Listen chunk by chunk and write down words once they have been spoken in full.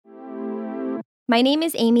My name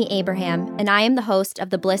is Amy Abraham, and I am the host of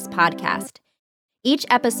the Bliss Podcast. Each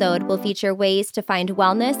episode will feature ways to find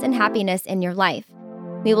wellness and happiness in your life.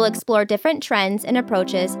 We will explore different trends and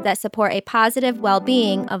approaches that support a positive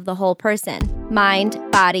well-being of the whole person, mind,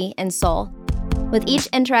 body, and soul. With each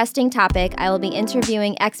interesting topic, I will be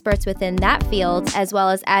interviewing experts within that field, as well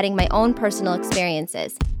as adding my own personal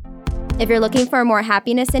experiences. If you're looking for more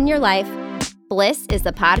happiness in your life, Bliss is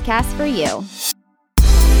the podcast for you.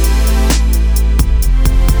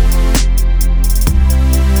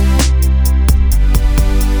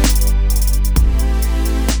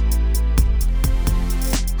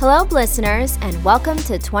 Hello, listeners, and welcome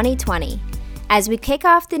to 2020. As we kick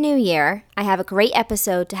off the new year, I have a great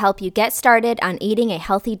episode to help you get started on eating a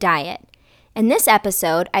healthy diet. In this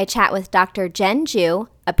episode, I chat with Dr. Jen Ju,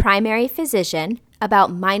 a primary physician,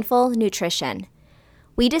 about mindful nutrition.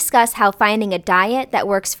 We discuss how finding a diet that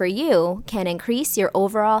works for you can increase your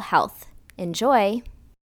overall health. Enjoy!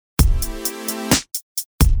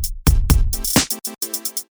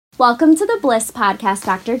 Welcome to the Bliss Podcast,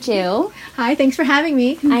 Dr. Ju. Hi, thanks for having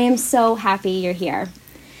me. I am so happy you're here.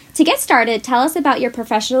 To get started, tell us about your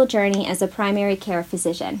professional journey as a primary care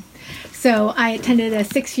physician. So I attended a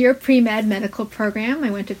 6-year pre-med medical program.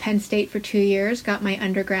 I went to Penn State for 2 years, got my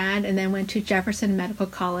undergrad, and then went to Jefferson Medical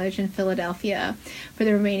College in Philadelphia for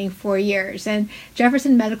the remaining 4 years. And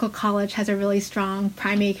Jefferson Medical College has a really strong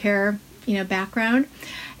primary care, background.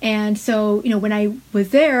 And so, when I was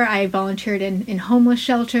there, I volunteered in homeless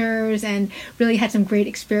shelters and really had some great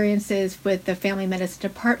experiences with the family medicine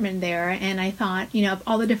department there. And I thought, of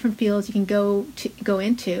all the different fields you can go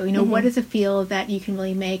into, what is a field that you can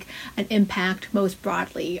really make an impact most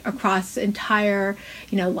broadly across the entire,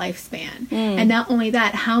 lifespan? And not only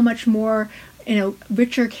that, how much more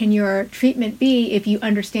richer can your treatment be if you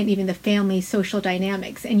understand even the family social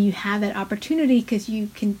dynamics, and you have that opportunity because you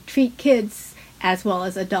can treat kids as well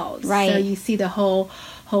as adults. Right. So you see the whole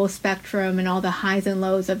spectrum and all the highs and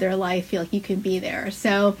lows of their life. Feel like you can be there.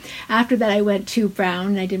 So after that, I went to Brown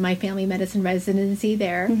and I did my family medicine residency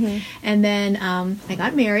there. Mm-hmm. And then I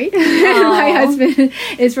got married. And my husband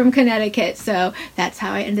is from Connecticut. So that's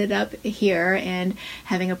how I ended up here and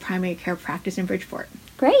having a primary care practice in Bridgeport.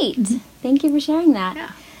 Great. Mm-hmm. Thank you for sharing that.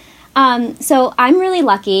 Yeah. So I'm really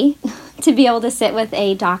lucky to be able to sit with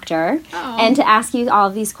a doctor and to ask you all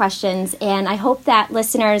of these questions. And I hope that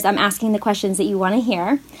listeners, I'm asking the questions that you want to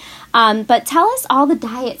hear. But tell us all the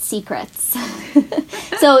diet secrets.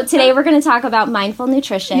 So today we're going to talk about mindful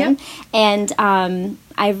nutrition. Yep. And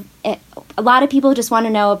a lot of people just want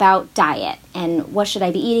to know about diet and what should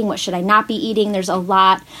I be eating, what should I not be eating. There's a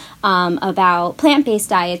lot about plant-based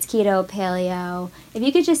diets, keto, paleo. If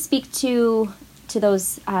you could just speak to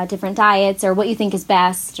those different diets or what you think is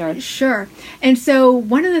best. Sure. And so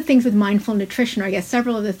one of the things with mindful nutrition, or I guess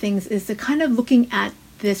several of the things, is the kind of looking at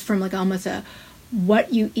this from like almost a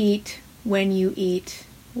what you eat, when you eat,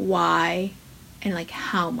 why, and like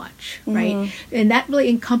how much, right? And that really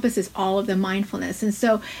encompasses all of the mindfulness. And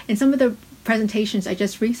so in some of the presentations I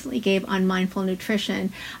just recently gave on mindful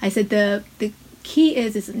nutrition, I said the key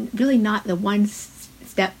is really not the one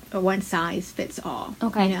step or one size fits all.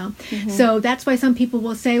 Okay. So that's why some people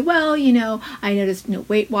will say, well, I noticed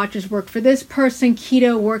Weight Watchers work for this person,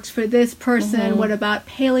 keto works for this person, what about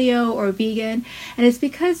paleo or vegan? And it's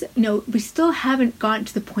because we still haven't gotten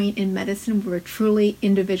to the point in medicine where we're truly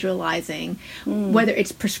individualizing whether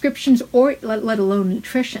it's prescriptions or let alone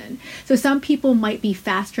nutrition. So some people might be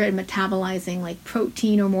faster at metabolizing like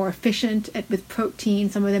protein or more efficient with protein.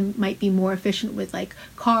 Some of them might be more efficient with like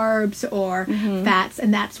carbs or fats,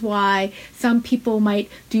 and that's why some people might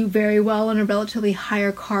do very well on a relatively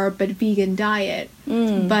higher carb but vegan diet,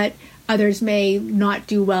 but others may not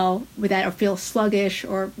do well with that or feel sluggish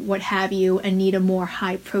or what have you and need a more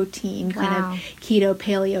high protein kind of keto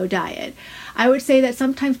paleo diet. I would say that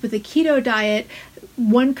sometimes with the keto diet,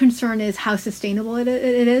 one concern is how sustainable it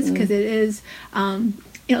is, because it is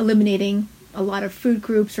eliminating a lot of food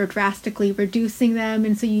groups or drastically reducing them,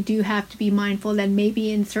 and so you do have to be mindful that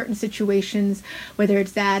maybe in certain situations, whether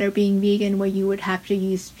it's that or being vegan, where you would have to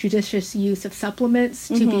use judicious use of supplements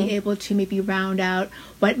to be able to maybe round out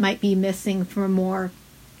what might be missing from a more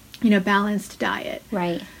balanced diet.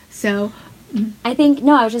 Right. So I think,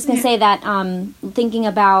 I was just going to say that thinking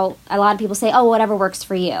about, a lot of people say, whatever works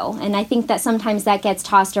for you. And I think that sometimes that gets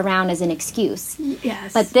tossed around as an excuse.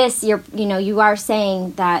 Yes. But this, you are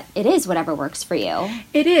saying that it is whatever works for you.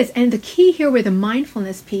 It is. And the key here with the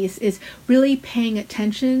mindfulness piece is really paying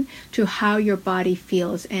attention to how your body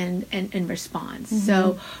feels and responds.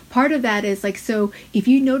 So part of that is so if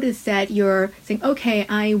you notice that you're saying, okay,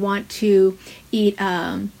 I want to eat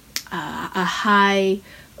a high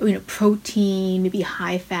protein, maybe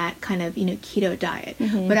high fat kind of, keto diet,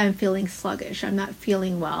 but I'm feeling sluggish. I'm not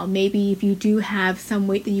feeling well. Maybe if you do have some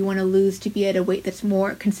weight that you want to lose to be at a weight that's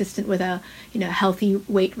more consistent with a, healthy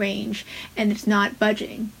weight range, and it's not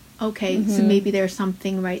budging. Okay, so maybe there's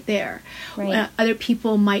something right there. Right. Other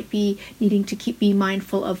people might be needing to be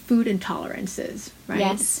mindful of food intolerances, right?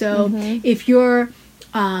 Yes. So if you're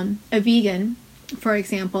a vegan, for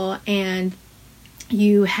example, and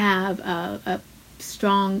you have a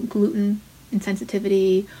strong gluten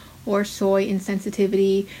insensitivity or soy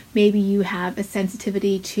insensitivity, maybe you have a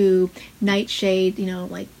sensitivity to nightshade,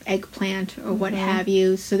 like eggplant or what have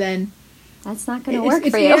you, so then that's not going to work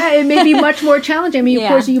for you. Yeah, it may be much more challenging. I mean, of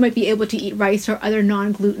course, you might be able to eat rice or other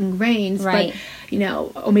non-gluten grains, right.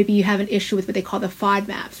 but, or maybe you have an issue with what they call the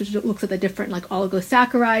FODMAPs, which looks at the different, like,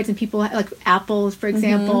 oligosaccharides, and people, like apples, for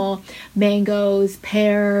example, mangoes,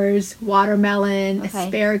 pears, watermelon,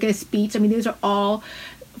 asparagus, beets. I mean, these are all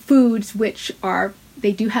foods which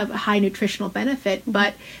they do have a high nutritional benefit,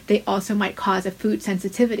 but they also might cause a food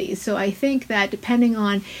sensitivity. So I think that depending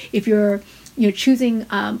on if you're choosing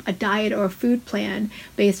a diet or a food plan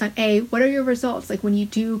based on what are your results? Like when you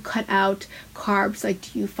do cut out carbs, like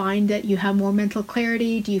do you find that you have more mental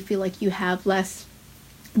clarity? Do you feel like you have less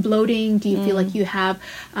bloating? Do you feel like you have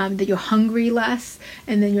that you're hungry less,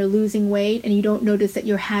 and then you're losing weight, and you don't notice that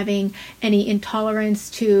you're having any intolerance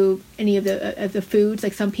to any of the foods?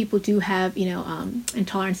 Like some people do have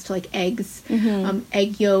intolerance to like eggs,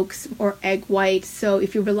 egg yolks or egg whites. So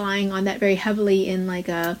if you're relying on that very heavily in like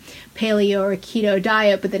a paleo or a keto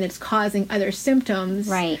diet, but then it's causing other symptoms,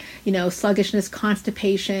 right? Sluggishness,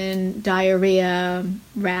 constipation, diarrhea,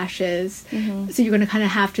 rashes. So you're going to kind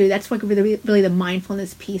of have to. That's like really the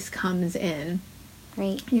mindfulness piece comes in.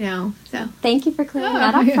 Great. So thank you for clearing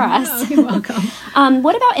that up for us. You're welcome.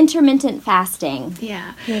 What about intermittent fasting?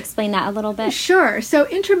 Yeah. Can you explain that a little bit? Sure. So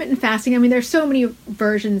intermittent fasting, I mean, there's so many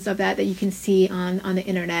versions of that you can see on the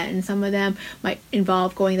internet, and some of them might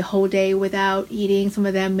involve going the whole day without eating. Some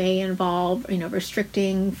of them may involve,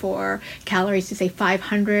 restricting for calories to say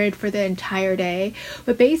 500 for the entire day.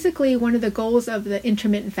 But basically, one of the goals of the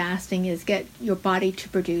intermittent fasting is get your body to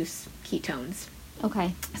produce ketones.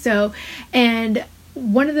 Okay. So, and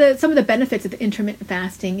some of the benefits of the intermittent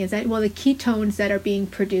fasting is that, the ketones that are being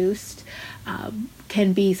produced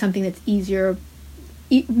can be something that's easier,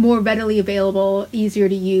 more readily available, easier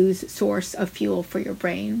to use source of fuel for your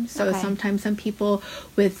brain. So sometimes some people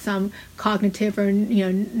with some cognitive or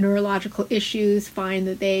neurological issues find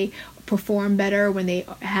that they perform better when they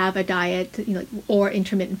have a diet, or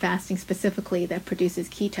intermittent fasting specifically that produces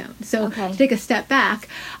ketones. So to take a step back,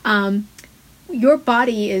 your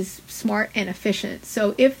body is smart and efficient.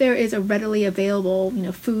 So if there is a readily available,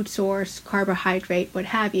 food source, carbohydrate, what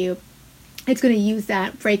have you, it's going to use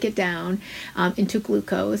that, break it down into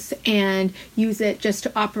glucose, and use it just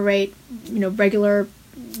to operate, regular,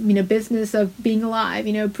 business of being alive,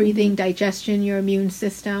 breathing, digestion, your immune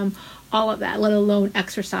system, all of that, let alone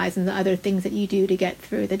exercise and the other things that you do to get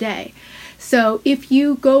through the day. So if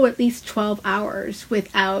you go at least 12 hours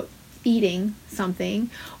without eating something,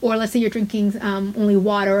 or let's say you're drinking only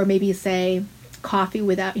water, or maybe say coffee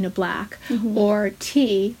without black, or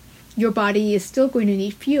tea, your body is still going to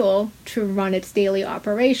need fuel to run its daily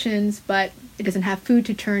operations, but it doesn't have food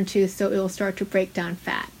to turn to, so it will start to break down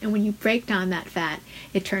fat. And when you break down that fat,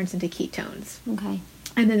 it turns into ketones. Okay.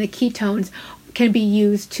 And then the ketones can be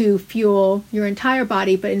used to fuel your entire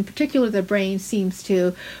body, but in particular the brain seems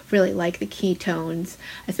to really like the ketones,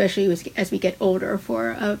 especially as we get older,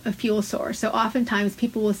 for a fuel source. So oftentimes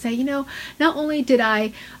people will say, not only did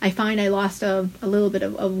I find I lost a little bit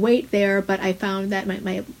of weight there, but I found that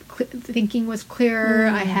my thinking was clearer,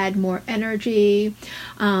 I had more energy.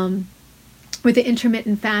 With the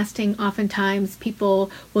intermittent fasting, oftentimes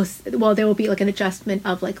people there will be like an adjustment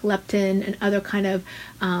of like leptin and other kind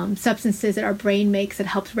of substances that our brain makes that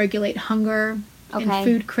helps regulate hunger and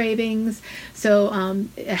food cravings. So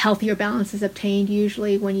a healthier balance is obtained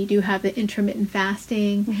usually when you do have the intermittent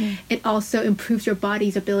fasting. It also improves your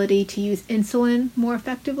body's ability to use insulin more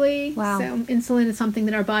effectively. Wow. So insulin is something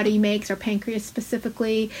that our body makes, our pancreas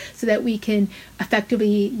specifically, so that we can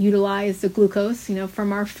effectively utilize the glucose,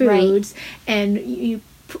 from our foods, and you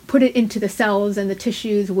put it into the cells and the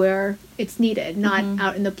tissues where it's needed, not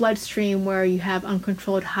out in the bloodstream where you have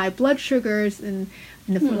uncontrolled high blood sugars and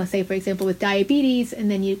let's say, for example, with diabetes,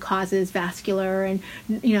 and then it causes vascular and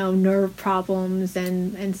nerve problems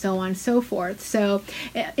and so on and so forth. So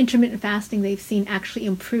intermittent fasting, they've seen, actually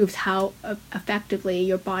improves how effectively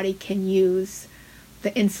your body can use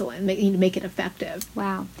the insulin, make it effective.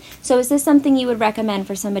 Wow. So is this something you would recommend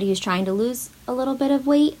for somebody who's trying to lose a little bit of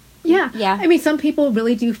weight? Yeah. Yeah. I mean, some people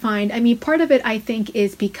really do find, I mean, part of it I think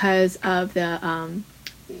is because of the,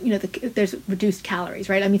 there's reduced calories,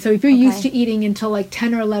 right? I mean, so if you're used to eating until like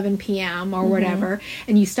 10 or 11 p.m. or whatever,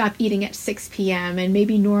 and you stop eating at 6 p.m., and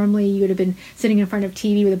maybe normally you would have been sitting in front of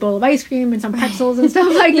TV with a bowl of ice cream and some pretzels and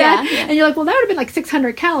stuff like that, and you're like, well, that would have been like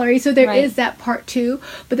 600 calories. So there is that part too,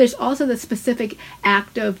 but there's also the specific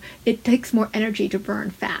act of it takes more energy to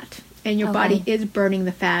burn fat, and your body is burning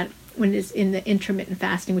the fat when it's in the intermittent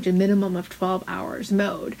fasting, which is a minimum of 12 hours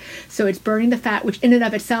mode. So it's burning the fat, which in and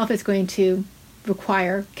of itself is going to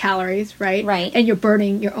require calories, right? Right. And you're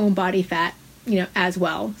burning your own body fat, as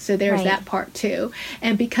well. So there's that part too.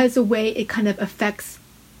 And because the way it kind of affects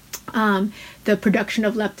the production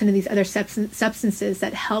of leptin and these other substances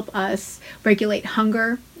that help us regulate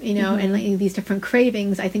hunger, and like these different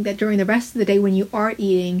cravings, I think that during the rest of the day when you are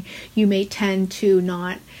eating, you may tend to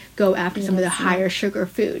not go after some of the higher sugar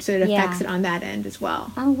food. So it affects it on that end as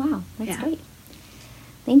well. Oh, wow. That's great.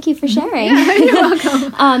 Thank you for sharing. Yeah, you're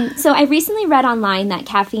welcome. So I recently read online that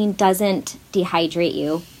caffeine doesn't dehydrate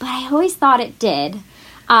you, but I always thought it did.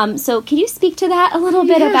 So could you speak to that a little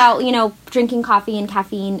bit about, drinking coffee and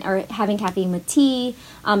caffeine or having caffeine with tea?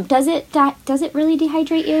 Does it really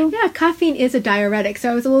dehydrate you? Yeah, caffeine is a diuretic.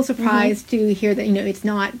 So I was a little surprised to hear that, it's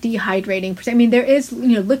not dehydrating per se. I mean, there is,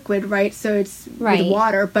 liquid, right? So it's with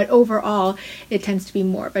water, but overall it tends to be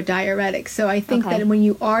more of a diuretic. So I think that when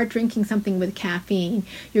you are drinking something with caffeine,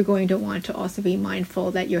 you're going to want to also be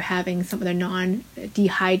mindful that you're having some of the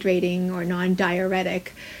non-dehydrating or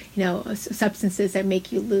non-diuretic substances that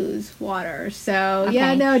make you lose water. So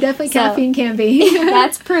definitely caffeine can be.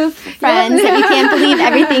 That's proof, friends, that you can't believe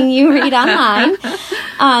everything you read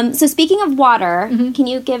online. So speaking of water, can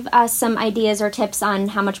you give us some ideas or tips on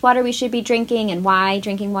how much water we should be drinking and why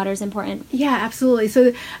drinking water is important? Yeah, absolutely.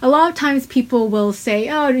 So a lot of times people will say,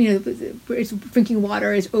 drinking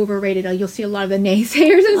water is overrated. You'll see a lot of the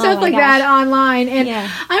naysayers and stuff like that online. And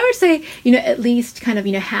I would say, at least kind of,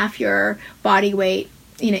 half your body weight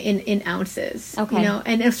in ounces,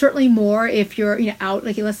 and certainly more if you're, out,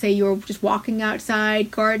 like let's say you're just walking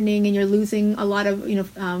outside, gardening, and you're losing a lot of,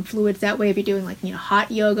 fluids that way. If you're doing like,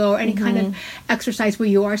 hot yoga or any kind of exercise where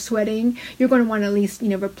you are sweating, you're going to want to at least,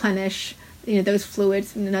 replenish those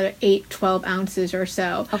fluids in another 8-12 ounces or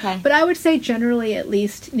so. But I would say generally at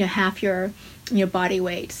least, half your body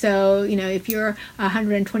weight. So, if you're a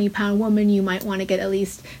 120-pound woman, you might want to get at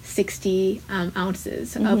least 60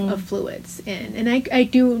 ounces of fluids in. And I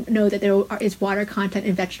do know that there is water content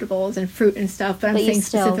in vegetables and fruit and stuff, but I'm saying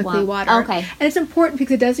specifically water. And it's important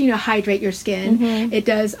because it does, hydrate your skin. It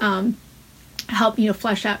does help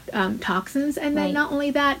flush out toxins, and then not only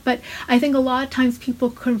that, but I think a lot of times people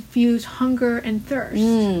confuse hunger and thirst.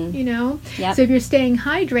 So if you're staying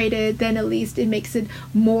hydrated, then at least it makes it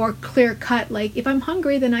more clear cut, like if I'm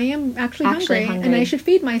hungry, then I am actually hungry and I should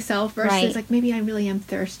feed myself, versus like maybe I really am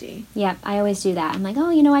thirsty. I always do that. I'm like,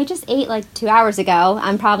 I just ate like 2 hours ago,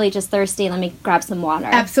 I'm probably just thirsty, let me grab some water.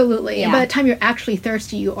 Absolutely. And by the time you're actually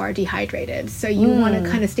thirsty, you are dehydrated, so you want to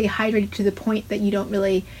kind of stay hydrated to the point that you don't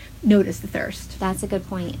really notice the thirst. That's a good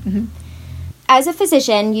point. As a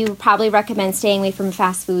physician, you probably recommend staying away from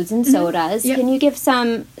fast foods and sodas. Can you give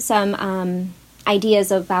some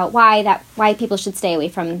ideas about why people should stay away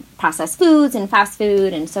from processed foods and fast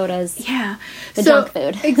food and sodas? Junk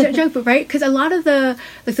food. Junk food, right? Because a lot of the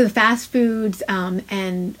fast foods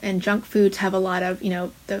and junk foods have a lot of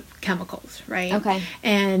the chemicals, right?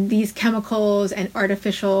 And these chemicals and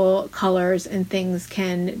artificial colors and things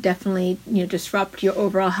can definitely disrupt your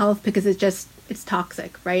overall health, because it's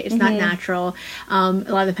toxic, right? It's not natural. A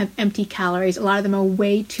lot of them have empty calories. A lot of them are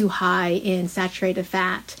way too high in saturated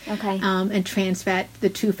fat and trans fat, the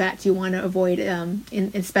two fats you want to avoid,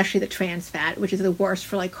 especially the trans fat, which is the worst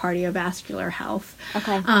for like cardiovascular health.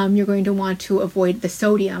 You're going to want to avoid the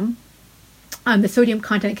sodium. The sodium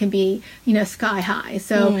content can be, sky high.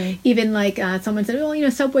 So even like someone said,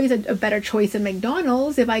 well, Subway's a better choice than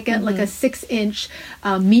McDonald's. If I get like a 6-inch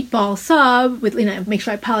meatball sub with, make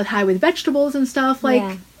sure I pile it high with vegetables and stuff,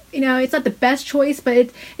 like, it's not the best choice,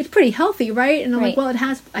 but it's pretty healthy, right? And I'm like, well, it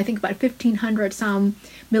has, I think, about 1,500 some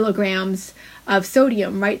milligrams of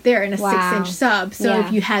sodium right there in a 6-inch sub. So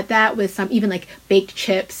if you had that with some even like baked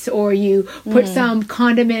chips, or you put some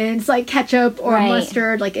condiments like ketchup or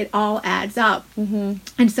mustard, like it all adds up.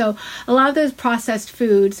 And so a lot of those processed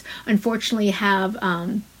foods unfortunately have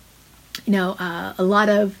a lot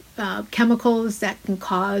of chemicals that can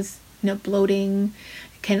cause bloating,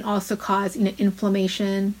 can also cause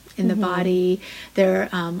inflammation in the body. They're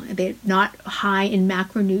not high in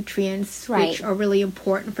macronutrients, which are really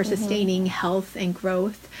important for sustaining health and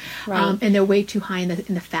growth. And they're way too high in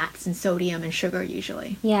the fats and sodium and sugar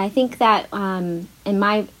usually. Yeah, I think that in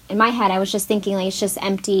my head, I was just thinking like it's just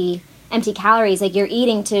empty calories. Like you're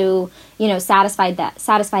eating to, satisfy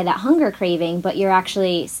that hunger craving, but you're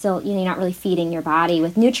actually still, you're not really feeding your body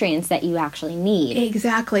with nutrients that you actually need.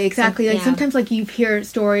 Exactly. Like sometimes like you hear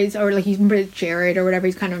stories or like you remember Jared or whatever,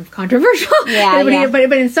 he's kind of controversial.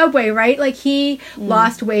 But in Subway, right? Like he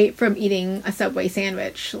lost weight from eating a Subway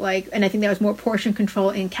sandwich. Like, and I think that was more portion control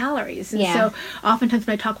in calories. And so oftentimes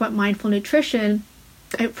when I talk about mindful nutrition,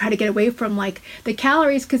 I try to get away from like the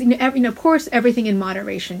calories because of course everything in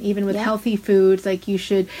moderation, even with healthy foods. Like you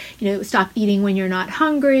should stop eating when you're not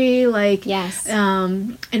hungry, like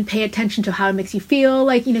and pay attention to how it makes you feel.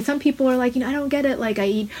 Like some people are like I don't get it, like I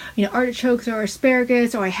eat artichokes or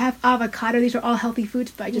asparagus or I have avocado, these are all healthy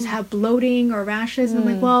foods, but I just have bloating or rashes. And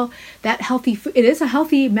I'm like, well, that healthy food, it is a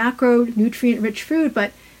healthy macronutrient rich food,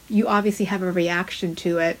 but you obviously have a reaction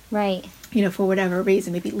to it, right? For whatever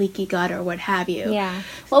reason, maybe leaky gut or what have you. Yeah.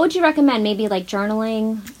 What would you recommend? Maybe like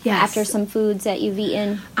journaling after some foods that you've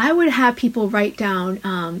eaten? I would have people write down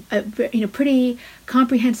a pretty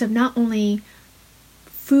comprehensive, not only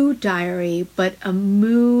food diary, but a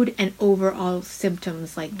mood and overall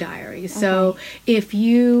symptoms like diary. So if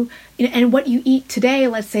you, and what you eat today,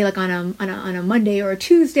 let's say like on a Monday or a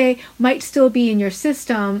Tuesday, might still be in your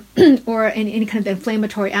system or in any kind of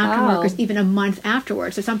inflammatory aftermarkers even a month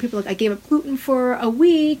afterwards. So some people like, I gave up gluten for a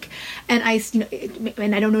week and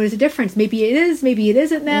and I don't notice a difference. Maybe it is, maybe it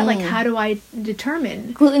isn't that. Like how do I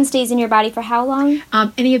determine? Gluten stays in your body for how long?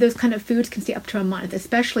 Any of those kind of foods can stay up to a month,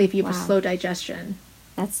 especially if you have a slow digestion.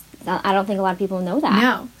 I don't think a lot of people know that.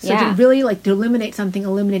 No. So to really to eliminate something,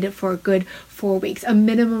 eliminate it for a good 4 weeks, a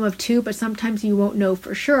minimum of 2, but sometimes you won't know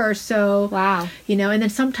for sure. So, and then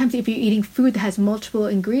sometimes if you're eating food that has multiple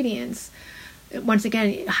ingredients, once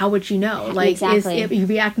again, how would you know? Like, is you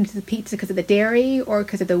reacting to the pizza because of the dairy or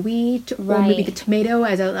because of the wheat or maybe the tomato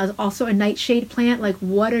as also a nightshade plant? Like,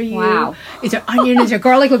 what are you? Wow. Is there onion? Is there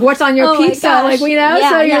garlic? Like, what's on your pizza? Like, so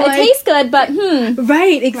it tastes good, but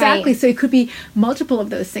Right, exactly. Right. So it could be multiple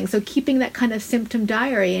of those things. So keeping that kind of symptom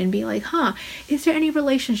diary and be like, is there any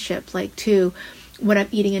relationship like to what I'm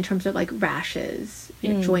eating in terms of like rashes,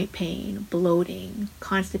 joint pain, bloating,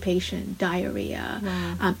 constipation, diarrhea,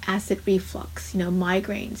 acid reflux,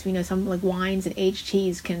 migraines. Some like wines and aged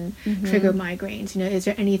teas can trigger migraines. Is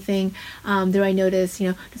there anything that I notice?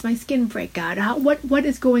 Does my skin break out? What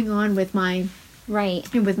is going on with my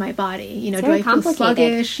with my body? Do I feel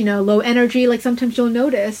sluggish? Low energy? Like sometimes you'll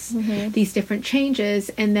notice these different changes,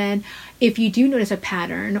 and then if you do notice a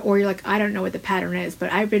pattern, or you're like, I don't know what the pattern is,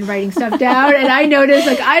 but I've been writing stuff down, and I notice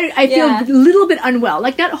like I feel a little bit unwell,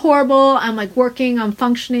 like not horrible. I'm like working, I'm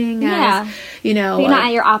functioning as but you're not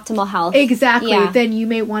at your optimal health. Exactly. Then you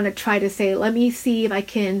may want to try to say, let me see if I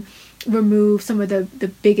can remove some of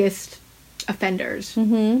the biggest offenders,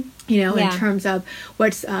 in terms of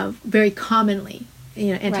what's very commonly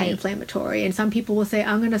anti-inflammatory. And some people will say,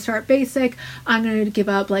 I'm going to start basic, I'm going to give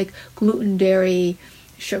up like gluten, dairy,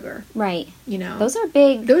 sugar. Right. Those are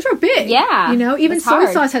big. Yeah. Even soy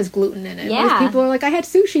sauce has gluten in it. Yeah. Most people are like, I had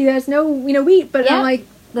sushi, there's no wheat, but I'm like,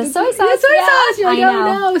 the soy sauce. You're like, oh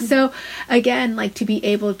no. So again, like to be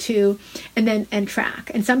able to, and track.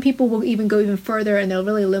 And some people will even go even further and they'll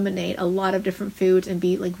really eliminate a lot of different foods and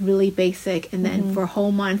be like really basic. And then for a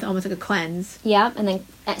whole month, almost like a cleanse. Yep. And then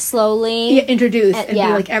slowly introduce and be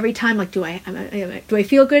like every time, like, do I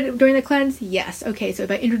feel good during the cleanse? Yes. Okay. So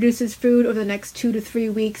if I introduce this food over the next 2 to 3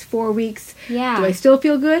 weeks, 4 weeks, do I still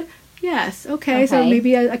feel good? Yes. Okay. So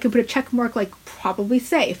maybe I can put a check mark like probably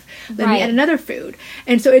safe. Let me add another food.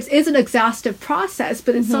 And so it is an exhaustive process,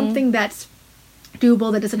 but it's something that's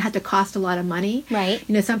doable, that doesn't have to cost a lot of money. Right.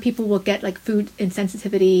 Some people will get like food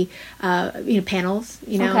insensitivity, panels,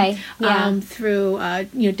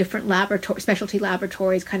 through, different specialty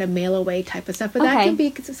laboratories, kind of mail away type of stuff. But that can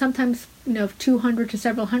be sometimes, $200 to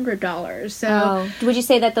several $100. So would you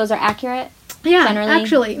say that those are accurate? Yeah, generally?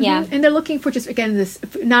 Actually. Yeah. And they're looking for just, again, this,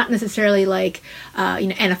 not necessarily like,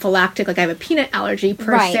 anaphylactic, like I have a peanut allergy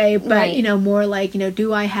per se, but, more like,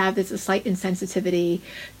 do I have a slight insensitivity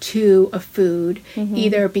to a food,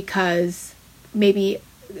 either because maybe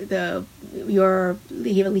you have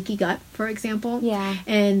a leaky gut, for example,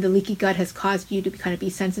 and the leaky gut has caused you to kind of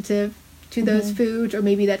be sensitive to those foods, or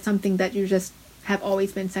maybe that's something that you just have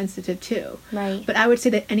always been sensitive to. Right. But I would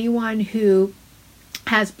say that anyone who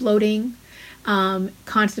has bloating,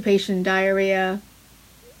 constipation, diarrhea,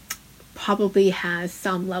 probably has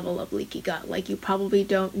some level of leaky gut. Like you probably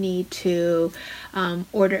don't need to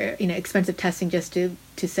order expensive testing just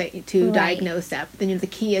to diagnose that. But then the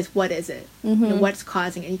key is, what is it? What's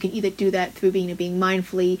causing it? You can either do that through being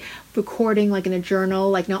mindfully recording, like in a journal,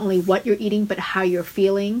 like not only what you're eating but how you're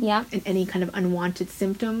feeling, and any kind of unwanted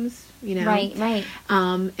symptoms. Right.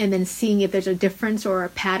 And then seeing if there's a difference or a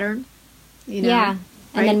pattern. Yeah.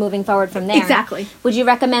 And then moving forward from there. Exactly. Would you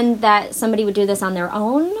recommend that somebody would do this on their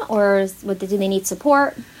own, or do they need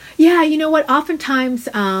support? Yeah, you know what? Oftentimes,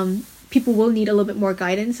 people will need a little bit more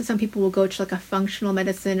guidance. So some people will go to like a functional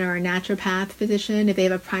medicine or a naturopath physician. If they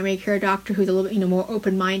have a primary care doctor who's a little bit more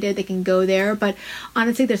open-minded, they can go there. But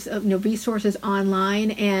honestly, there's resources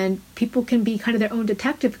online, and people can be kind of their own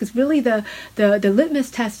detective, because really the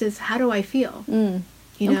litmus test is, how do I feel?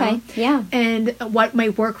 Okay, yeah. And what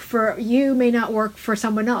might work for you may not work for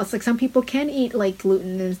someone else. Like some people can eat like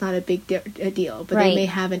gluten and it's not a big deal, but they may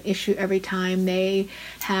have an issue every time they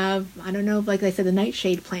have, I don't know, like I said, the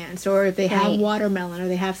nightshade plants, or if they have watermelon, or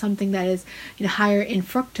they have something that is higher in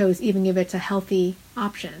fructose, even if it's a healthy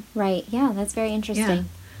option. Right, yeah, that's very interesting.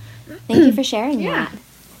 Yeah. Thank you for sharing that.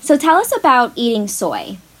 So tell us about eating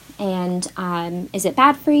soy. And is it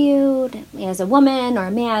bad for you as a woman or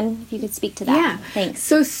a man? If you could speak to that. Yeah. Thanks.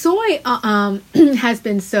 So soy has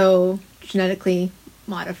been so genetically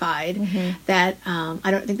modified that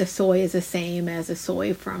I don't think the soy is the same as the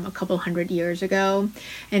soy from a couple hundred years ago.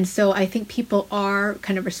 And so I think people are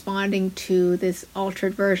kind of responding to this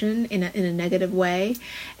altered version in a negative way.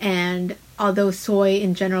 And although soy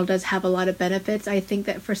in general does have a lot of benefits, I think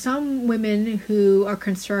that for some women who are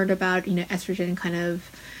concerned about estrogen kind of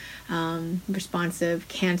responsive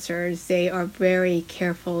cancers, they are very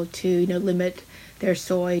careful to limit their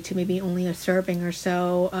soy to maybe only a serving or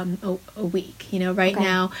so a week. Right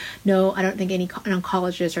now, no, I don't think any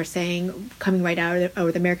oncologists are saying, coming right out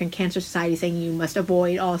of the American Cancer Society, saying you must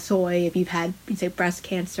avoid all soy if you've had, say, breast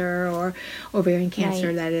cancer or ovarian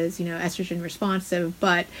cancer that is estrogen responsive.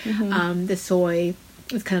 But the soy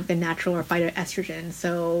is kind of the natural or phytoestrogen.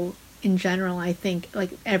 So in general, I think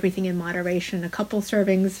like everything in moderation, a couple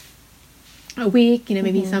servings a week,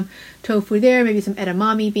 maybe some tofu there, maybe some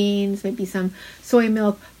edamame beans, maybe some soy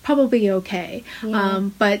milk, probably okay.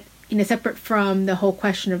 But separate from the whole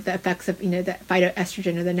question of the effects of the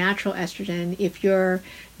phytoestrogen or the natural estrogen, if you're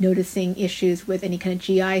noticing issues with any kind of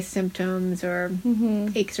GI symptoms or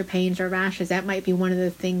aches or pains or rashes, that might be one of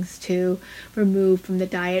the things to remove from the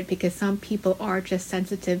diet, because some people are just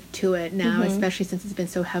sensitive to it now, especially since it's been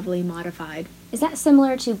so heavily modified. Is that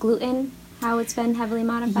similar to gluten, how it's been heavily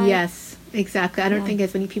modified? Yes, exactly. I don't think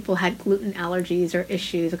as many people had gluten allergies or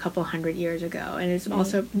issues a couple hundred years ago, and it's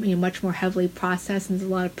also much more heavily processed, and there's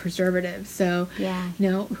a lot of preservatives. So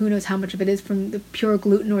who knows how much of it is from the pure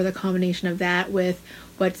gluten or the combination of that with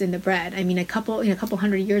what's in the bread. I mean, a couple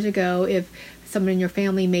hundred years ago, if someone in your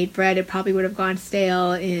family made bread, it probably would have gone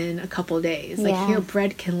stale in a couple days. Like here,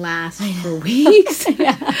 bread can last for weeks,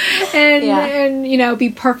 and be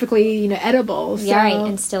perfectly edible. So. Yeah, right,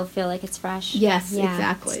 and still feel like it's fresh. Yes,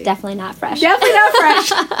 exactly. It's definitely not fresh. Definitely not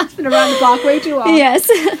fresh. It's been around the block way too long. Yes.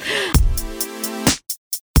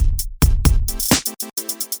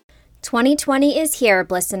 2020 is here,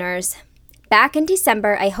 listeners. Back in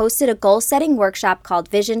December, I hosted a goal-setting workshop called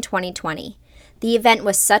Vision 2020. The event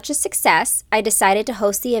was such a success, I decided to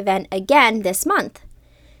host the event again this month.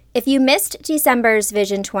 If you missed December's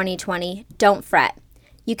Vision 2020, don't fret.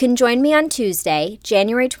 You can join me on Tuesday,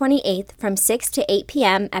 January 28th from 6 to 8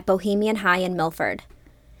 p.m. at Bohemian High in Milford.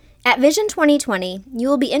 At Vision 2020, you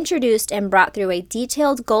will be introduced and brought through a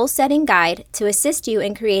detailed goal-setting guide to assist you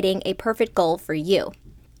in creating a perfect goal for you.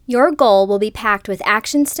 Your goal will be packed with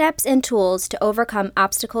action steps and tools to overcome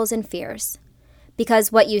obstacles and fears.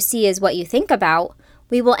 Because what you see is what you think about,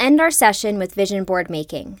 we will end our session with vision board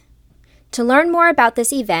making. To learn more about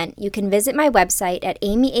this event, you can visit my website at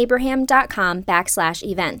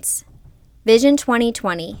amyabraham.com/events. Vision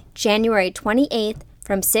 2020, January 28th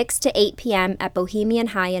from 6 to 8 p.m. at Bohemian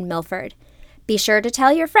High in Milford. Be sure to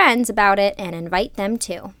tell your friends about it and invite them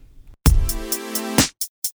too.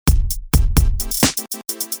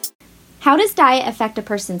 How does diet affect a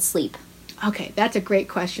person's sleep? Okay, that's a great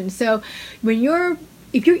question. So if you're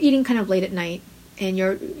eating kind of late at night, and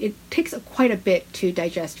it takes quite a bit to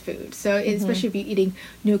digest food. So especially if you're eating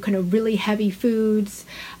kind of really heavy foods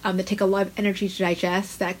that take a lot of energy to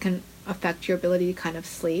digest, that can affect your ability to kind of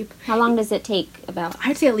sleep. How long does it take about?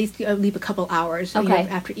 I'd say at least leave a couple hours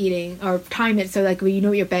after eating, or time it so like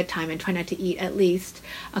when your bedtime, and try not to eat at least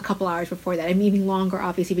a couple hours before that. I mean, even longer,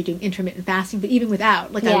 obviously, if you're doing intermittent fasting, but even without,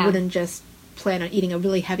 I wouldn't just plan on eating a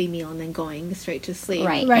really heavy meal and then going straight to sleep.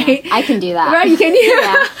 Right. Right. Yeah. I can do that. Right. You can.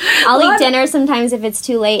 Yeah. I'll eat dinner sometimes if it's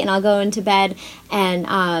too late, and I'll go into bed.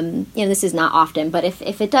 And this is not often, but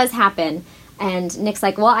if it does happen, and Nick's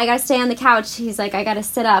like, well, I gotta stay on the couch. He's like, I gotta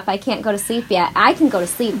sit up. I can't go to sleep yet. I can go to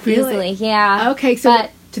sleep easily. Yeah. Okay. So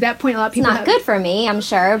to that point, a lot of people it's not good for me, I'm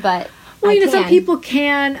sure, but. Well, some people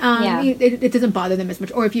can. It doesn't bother them as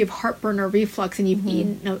much. Or if you have heartburn or reflux and you've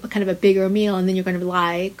eaten kind of a bigger meal, and then you're going to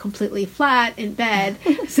lie completely flat in bed.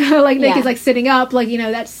 So, Nick is sitting up.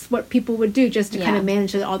 That's what people would do just to kind of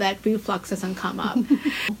manage that all that reflux doesn't come up.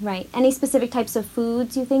 Right. Any specific types of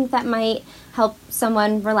foods you think that might help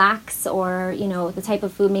someone relax, or the type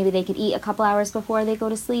of food maybe they could eat a couple hours before they go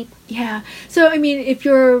to sleep? Yeah. So, if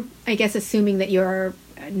you're, I guess, assuming that you're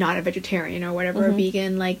not a vegetarian or whatever, or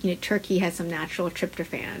vegan, turkey has some natural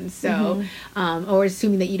tryptophan. So, or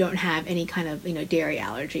assuming that you don't have any kind of, dairy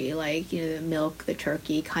allergy, the milk, the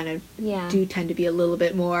turkey kind of do tend to be a little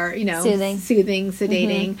bit more, soothing,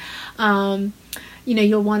 sedating.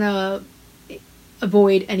 You'll want to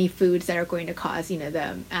avoid any foods that are going to cause,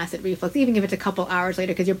 the acid reflux, even if it's a couple hours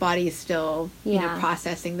later, because your body is still,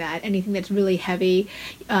 processing that. Anything that's really heavy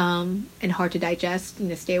and hard to digest,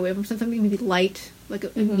 stay away from something maybe light, like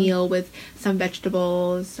a meal with some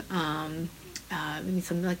vegetables, maybe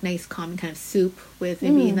some nice common kind of soup with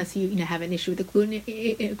maybe, unless you have an issue with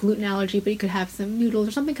the gluten allergy, but you could have some noodles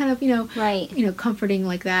or something kind of, comforting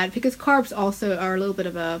like that, because carbs also are a little bit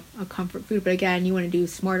of a comfort food. But again, you want to do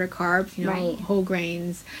smarter carbs, whole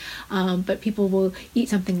grains, but people will eat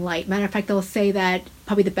something light. Matter of fact, they'll say that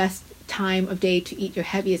probably the best time of day to eat your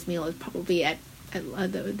heaviest meal is probably at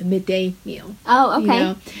the midday meal. Oh,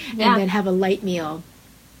 okay. And then have a light meal.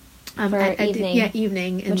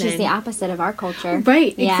 Evening. And which is the opposite of our culture.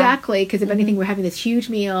 Right, exactly. Because if anything, we're having this huge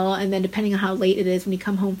meal, and then depending on how late it is when you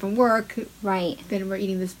come home from work, then we're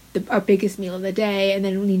eating our biggest meal of the day, and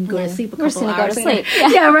then we need to go to sleep a couple hours later. Go to sleep.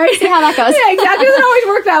 Yeah, right. See how that goes. Yeah, exactly. It doesn't always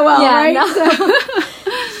work that well, right?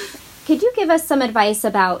 No. Could you give us some advice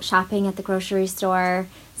about shopping at the grocery store?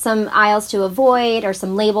 Some aisles to avoid, or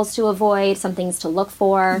some labels to avoid, some things to look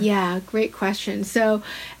for? Yeah, great question. So,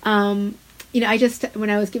 when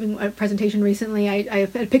I was giving a presentation recently, I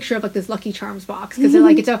had a picture of this Lucky Charms box, because they're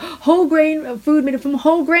it's a whole grain food made from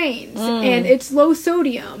whole grains, and it's low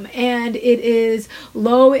sodium, and it is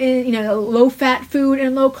low in, low fat food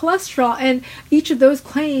and low cholesterol, and each of those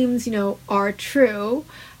claims, are true.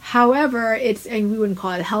 However, and we wouldn't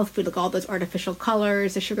call it a health food, all those artificial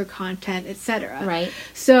colors, the sugar content, etc. Right.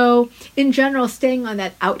 So, in general, staying on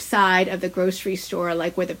that outside of the grocery store,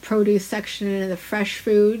 where the produce section and the fresh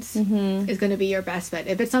foods is going to be your best bet.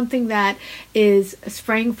 If it's something that is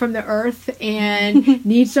sprang from the earth and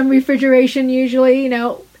needs some refrigeration, usually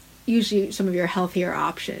some of your healthier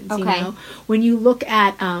options. Okay. When you look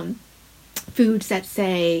at foods that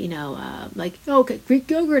say,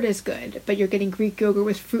 Greek yogurt is good, but you're getting Greek yogurt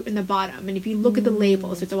with fruit in the bottom. And if you look at the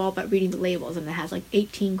labels, it's all about reading the labels, and it has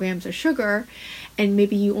 18 grams of sugar, and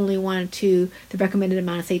maybe you only wanted the recommended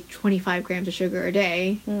amount of, say, 25 grams of sugar a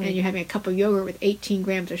day, and you're having a cup of yogurt with 18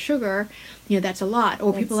 grams of sugar, that's a lot.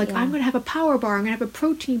 Or people I'm going to have a power bar, I'm going to have a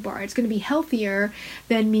protein bar. It's going to be healthier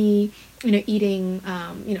than me eating,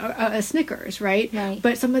 a Snickers, right?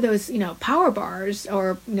 But some of those, power bars,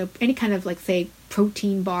 or, any kind of, say,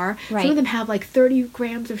 protein bar, some of them have 30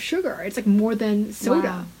 grams of sugar. It's more than soda.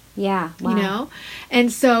 Wow. Yeah. Wow.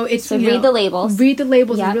 And so it's, read the labels. Read the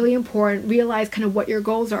labels is really important. Realize kind of what your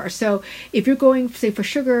goals are. So if you're going, say, for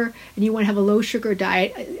sugar, and you want to have a low sugar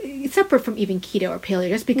diet, separate from even keto or paleo,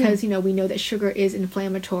 just because, we know that sugar is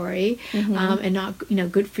inflammatory, and not,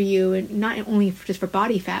 good for you, and not only just for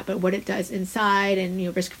body fat, but what it does inside,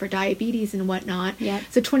 and, risk for diabetes and whatnot.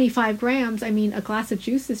 So 25 grams, a glass of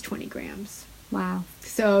juice is 20 grams. Wow.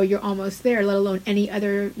 So you're almost there, let alone any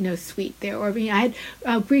other, sweet there. Or I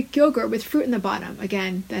had Greek yogurt with fruit in the bottom.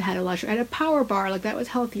 Again, that had a lot of sugar. I had a power bar, that was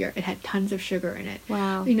healthier. It had tons of sugar in it.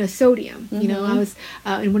 Wow. Sodium. I was,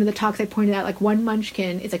 in one of the talks I pointed out, one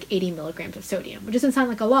munchkin is 80 milligrams of sodium, which doesn't sound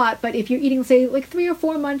like a lot, but if you're eating, say, 3 or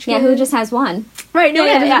 4 munchkins. Yeah, who just has one? Right, no,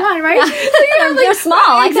 just one, right? So you they're small.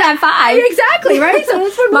 I could have 5. Exactly, right? So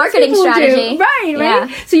that's what marketing strategy. Do. Right.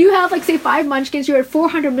 Yeah. So you have, say, 5 munchkins, you're at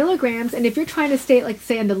 400 milligrams, and if you're trying to stay,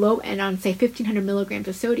 say, on the low end on, say, 1,500 milligrams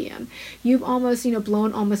of sodium, you've almost,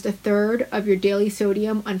 blown almost a third of your daily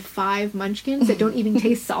sodium on 5 munchkins that don't even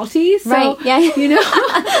taste salty. So, right. Yeah. That's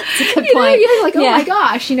a good point. You're oh my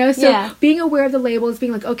gosh, so being aware of the labels,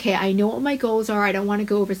 being okay, I know what my goals are. I don't want to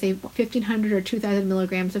go over, say, 1,500 or 2,000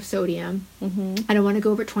 milligrams of sodium. I don't want to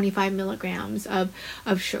go over 25 milligrams of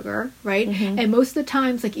sugar, right? And most of the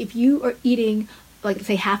times, if you are eating like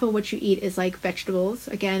say half of what you eat is like vegetables,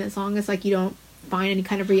 again, as long as like you don't find any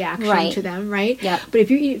kind of reaction to them, right? Yep. But if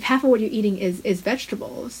you eat, half of what you're eating is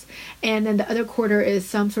vegetables, and then the other quarter is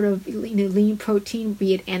some sort of lean protein,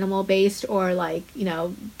 be it animal based or like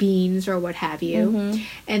beans or what have you,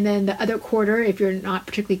 and then the other quarter, if you're not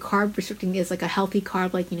particularly carb restricting, is like a healthy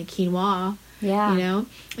carb like quinoa,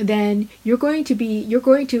 then you're going to be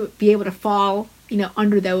able to fall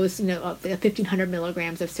under those, the 1,500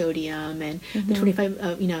 milligrams of sodium and the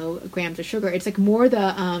 25 grams of sugar. It's like more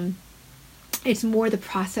it's more the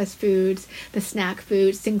processed foods, the snack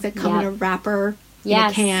foods, things that come in a wrapper, in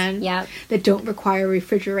a can, that don't require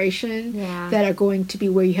refrigeration, that are going to be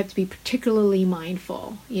where you have to be particularly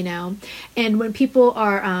mindful, And when people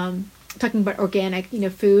are talking about organic,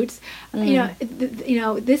 foods,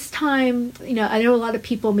 this time, I know a lot of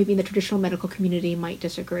people maybe in the traditional medical community might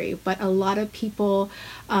disagree, but a lot of people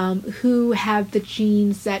who have the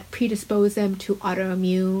genes that predispose them to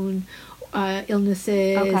autoimmune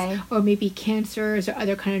illnesses, or maybe cancers or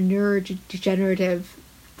other kind of neurodegenerative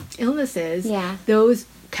illnesses, those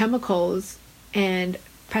chemicals and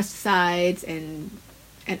pesticides and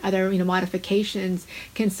other modifications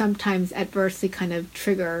can sometimes adversely kind of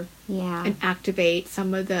trigger and activate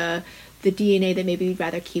some of the DNA that maybe we'd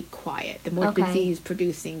rather keep quiet, the more disease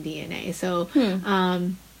producing DNA. So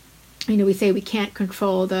we say we can't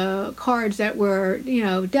control the cards that were,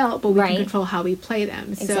 dealt, but we can control how we play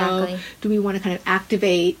them. Exactly. So do we want to kind of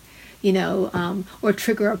activate, or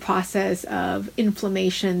trigger a process of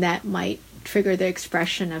inflammation that might trigger the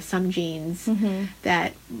expression of some genes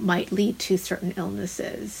that might lead to certain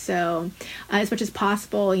illnesses? So as much as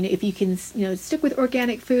possible, if you can, stick with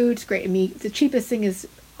organic foods, great. I mean, the cheapest thing is,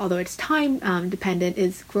 although it's time dependent,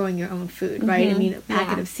 is growing your own food, right? I mean, a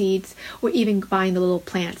packet of seeds, or even buying the little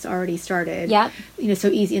plants already started. Yep. So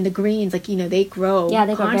easy. And the greens, like, they grow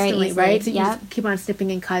they constantly, grow very right? So you just keep on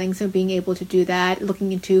snipping and cutting. So being able to do that,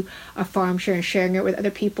 looking into a farm share and sharing it with other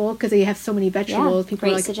people, because they have so many vegetables. People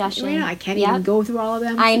great are like, suggestion. I can't even go through all of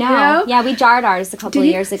them. I know. Yeah, we jarred ours a couple of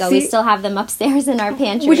years ago. We still have them upstairs in our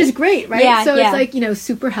pantry. Which is great, right? Yeah, so it's like,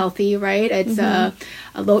 super healthy, right? It's a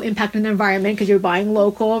low impact on the environment because you're buying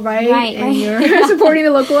local, right? And you're supporting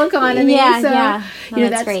the local economy.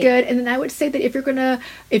 That's great. good. And then I would say that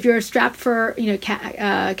if you're strapped for,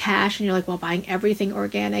 cash, and you're like, well, buying everything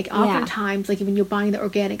organic, oftentimes, like when you're buying the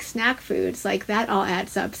organic snack foods, like that all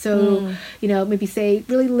adds up. So, maybe say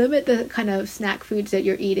really limit the kind of snack foods that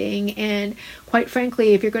you're eating. And quite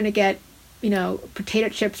frankly, if you're going to get, potato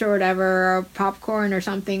chips or whatever, or popcorn or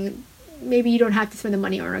something, maybe you don't have to spend the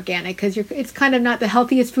money on organic, because it's kind of not the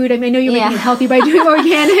healthiest food. I mean, I know you're making it healthy by doing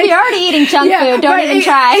organic. You're already eating junk food. Don't even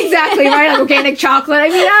try. Exactly, right? Like organic chocolate. I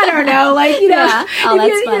mean, I don't know. Like, Oh,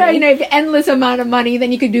 that's funny. If you have endless amount of money,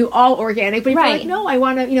 then you could do all organic. But if you're like, no, I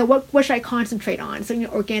want to, what should I concentrate on? So,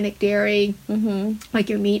 organic dairy, like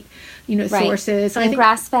your meat, sources. So and I think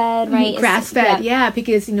grass-fed, right? Grass-fed,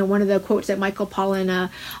 because, one of the quotes that Michael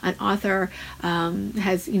Pollan, an author,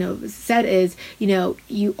 has, said is,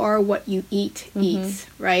 you are what you eats,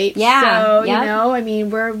 right? Yeah. So, I mean,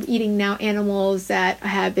 we're eating now animals that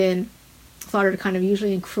have been slaughtered kind of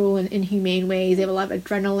usually in cruel and inhumane ways. They have a lot of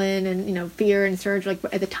adrenaline and, fear and surge, like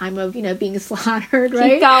at the time of, being slaughtered,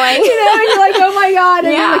 right? Keep going. And you're like, oh my God.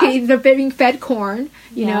 And then, they're being fed corn,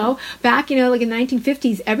 back, like in the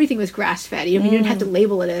 1950s, everything was grass-fed. You didn't have to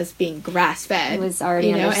label it as being grass-fed. It was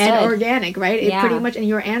already understood. And organic, right? It pretty much, and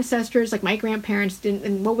your ancestors, like my grandparents didn't,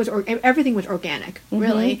 and everything was organic,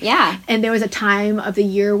 really. Yeah. And there was a time of the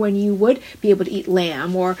year when you would be able to eat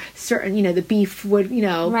lamb, or certain, the beef would,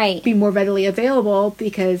 be more readily available,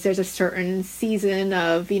 because there's a certain season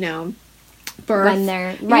of, birth. When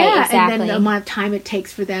they're, exactly. And then the amount of time it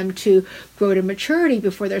takes for them to grow to maturity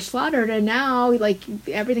before they're slaughtered. And now, like,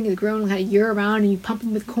 everything is grown kind of year round, and you pump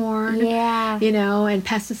them with corn, and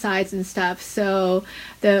pesticides and stuff. So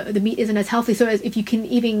the meat isn't as healthy. So if you can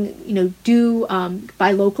even, do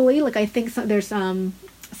buy locally, like I think there's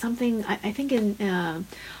something, I think in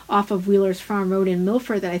off of Wheeler's Farm Road in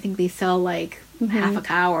Milford, that I think they sell like half a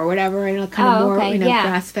cow or whatever, kind of more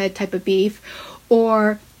grass-fed type of beef,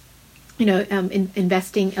 or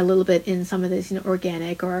investing a little bit in some of this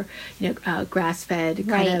organic or grass-fed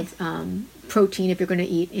kind of protein if you're going to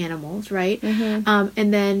eat animals, right?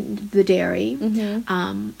 And then the dairy.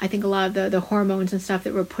 I think a lot of the hormones and stuff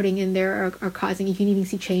that we're putting in there are causing, you can even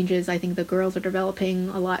see changes. I think the girls are developing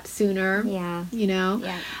a lot sooner.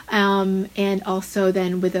 And also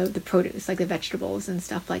then with the produce, like the vegetables and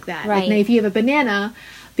stuff like that. Like now if you have a banana,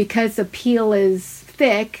 because the peel is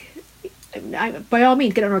thick, by all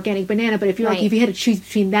means get an organic banana, but if you're like, if you had to choose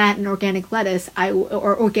between that and organic lettuce,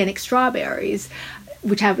 or organic strawberries,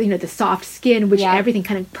 which have, the soft skin, which Yeah. everything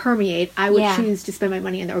kind of permeate, I would Yeah. choose to spend my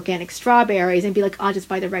money on the organic strawberries and be like, I'll just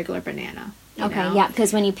buy the regular banana. you Okay, know? yeah,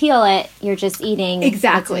 because when you peel it, you're just eating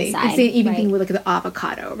Exactly. what's It's inside, the even right? thing with like the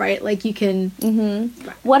avocado, right? Like you can.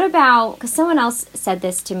 What about, because someone else said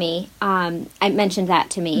this to me, I mentioned that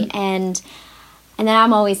to me, Mm-hmm. and then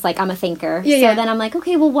I'm always like, I'm a thinker. Yeah, so yeah. then I'm like,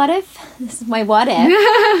 okay, well, what if, this is my what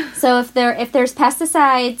if. So if there's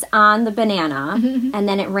pesticides on the banana, Mm-hmm. and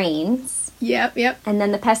then it rains, Yep. and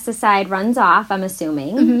then the pesticide runs off, I'm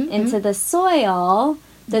assuming, into the soil,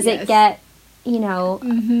 does Yes. it get,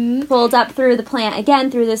 pulled up through the plant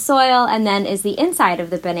again, through the soil, and then is the inside of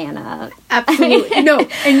the banana? Absolutely. No.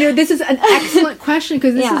 And this is an excellent question,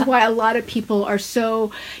 because this Yeah. is why a lot of people are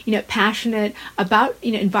so, passionate about,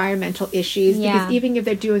 environmental issues. Yeah. Because even if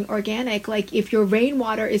they're doing organic, like if your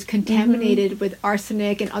rainwater is contaminated with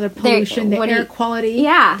arsenic and other pollution, the what do air you- quality,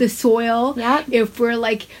 Yeah. the soil, Yep. if we're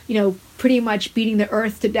like, pretty much beating the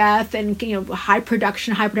earth to death and, high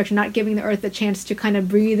production, not giving the earth a chance to kind of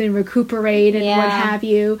breathe and recuperate and what Yeah. have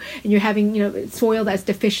you, and you're having, soil that's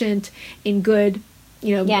deficient in good,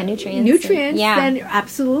 nutrients. Yeah. then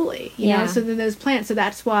absolutely, Yeah. so then those plants, so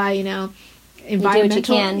that's why, what you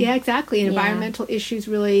environmental, can. yeah, exactly, and Yeah. environmental issues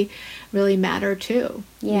really, really matter too,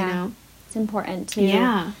 Yeah. It's important to.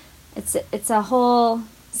 yeah. It's a whole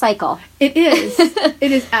cycle. It is.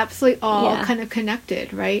 It is absolutely all Yeah. kind of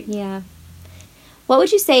connected, right? Yeah. What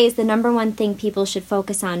would you say is the number one thing people should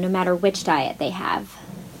focus on no matter which diet they have?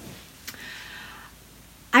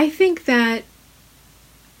 I think that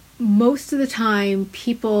most of the time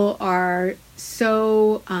people are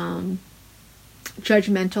so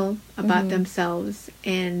judgmental about themselves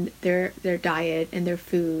and their diet and their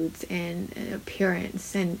foods and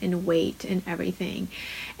appearance and weight and everything.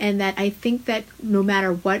 And that I think that no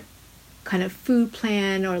matter what kind of food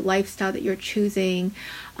plan or lifestyle that you're choosing,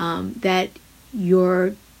 that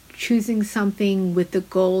you're choosing something with the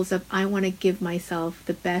goals of, I want to give myself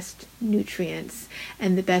the best nutrients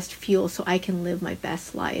and the best fuel so I can live my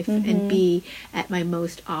best life and be at my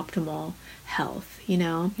most optimal health,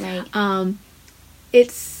 Right.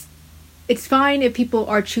 It's fine if people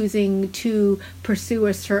are choosing to pursue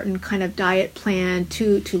a certain kind of diet plan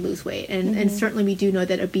to lose weight. And certainly we do know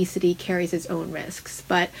that obesity carries its own risks.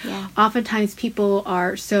 But Yeah. oftentimes people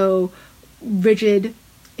are so rigid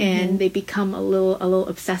and they become a little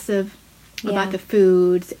obsessive Yeah. about the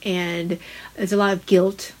foods, and there's a lot of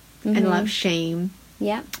guilt and a lot of shame.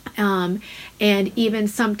 Yeah. And even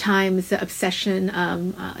sometimes the obsession,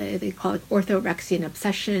 they call it orthorexia, an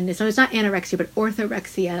obsession. So it's not anorexia, but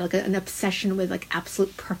orthorexia, like an obsession with like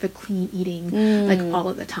absolute perfect clean eating, like all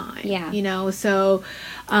of the time. Yeah. So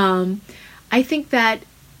I think that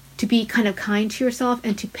to be kind of kind to yourself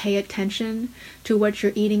and to pay attention to what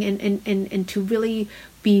you're eating and to really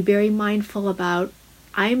be very mindful about,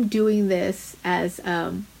 I'm doing this as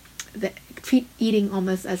treat eating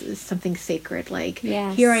almost as something sacred. Like,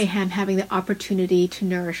 Yes. here I am having the opportunity to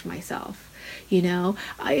nourish myself.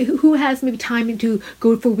 Who has maybe time to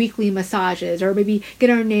go for weekly massages or maybe get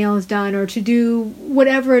our nails done or to do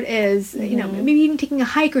whatever it is, maybe even taking a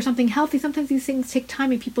hike or something healthy. Sometimes these things take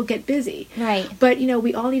time and people get busy. Right. But,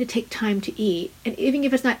 we all need to take time to eat. And even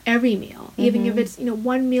if it's not every meal, even if it's,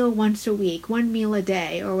 one meal once a week, one meal a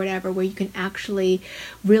day or whatever, where you can actually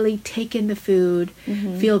really take in the food,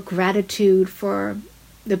 feel gratitude for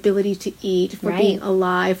the ability to eat, for Right. being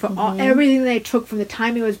alive, for everything that it took from the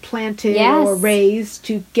time it was planted Yes. or raised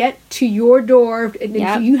to get to your door, and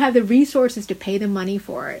Yep. you have the resources to pay the money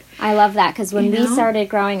for it. I love that because when You we know? started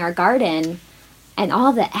growing our garden and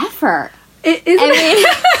all the effort. It is.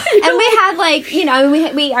 And we had like,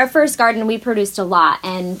 we our first garden, we produced a lot.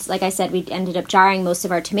 And like I said, we ended up jarring most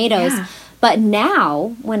of our tomatoes. Yeah. But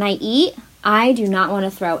now when I eat, I do not want to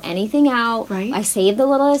throw anything out. Right. I save the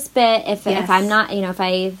littlest bit. If I'm not,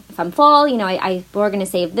 if I'm full, we're going to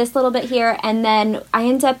save this little bit here. And then I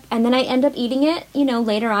end up eating it,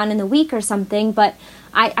 later on in the week or something. But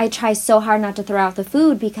I try so hard not to throw out the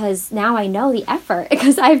food because now I know the effort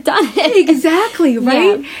because I've done it. Exactly,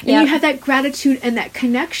 right? And Yeah. you have that gratitude and that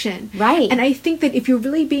connection. Right. And I think that if you're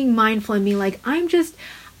really being mindful and being like,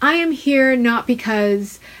 I am here not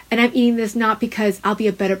because, and I'm eating this not because I'll be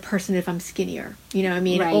a better person if I'm skinnier, you know what I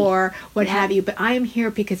mean? Right. Or what Yeah. have you. But I am here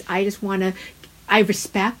because I just want to, I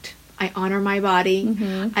respect, I honor my body.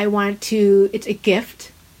 I want to, it's a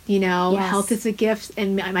gift, Yes. health is a gift,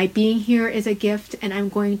 and my being here is a gift, and I'm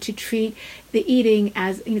going to treat the eating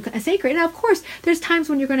as sacred. And of course, there's times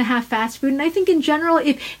when you're going to have fast food, and I think in general,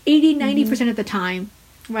 if 80-90% of the time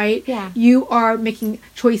right? Yeah. You are making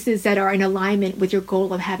choices that are in alignment with your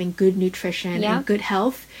goal of having good nutrition and good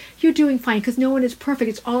health. You're doing fine, because no one is perfect.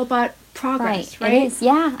 It's all about progress, right? It is.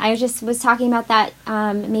 Yeah. I just was talking about that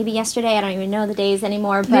maybe yesterday. I don't even know the days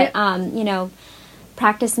anymore, but you know,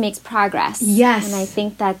 practice makes progress. Yes. And I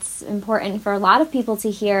think that's important for a lot of people to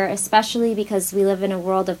hear, especially because we live in a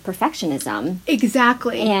world of perfectionism.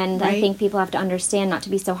 Exactly. And right? I think people have to understand not to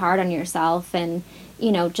be so hard on yourself, and,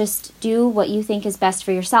 you know, just do what you think is best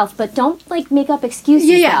for yourself. But don't, like, make up excuses,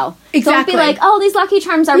 though. Exactly. Don't be like, oh, these Lucky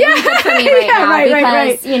Charms are really good for me right now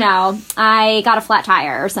because, you know, I got a flat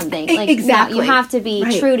tire or something. Like, exactly. No, you have to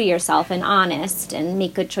be true to yourself and honest and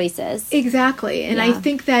make good choices. Exactly. And I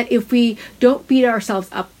think that if we don't beat ourselves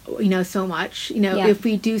up, you know, so much, you know, if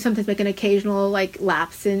we do sometimes make an occasional, like,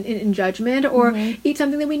 lapse in judgment, or eat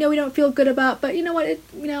something that we know we don't feel good about, but you know what,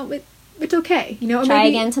 it's okay, you know. Try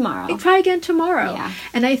again tomorrow. Try again tomorrow. Yeah.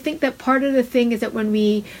 And I think that part of the thing is that when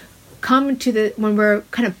we come to when we're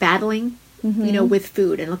kind of battling, you know, with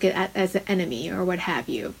food and look at it as an enemy or what have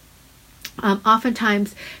you,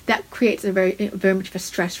 oftentimes that creates a very much of a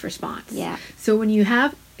stress response. Yeah. So when you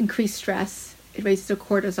have increased stress, it raises the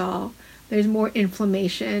cortisol. There's more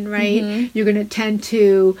inflammation, right? You're going to tend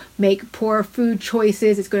to make poor food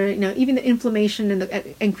choices. It's going to, you know, even the inflammation and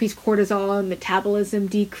the increased cortisol and metabolism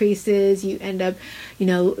decreases. You end up, you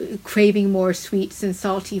know, craving more sweets and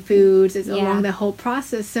salty foods along the whole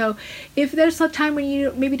process. So if there's a time when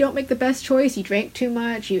you maybe don't make the best choice, you drank too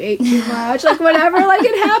much, you ate too much, like whatever, like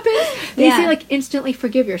it happens, they say, like, instantly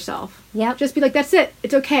forgive yourself. Yep. Just be like, that's it.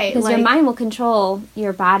 It's okay. Because like, your mind will control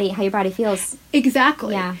your body, how your body feels.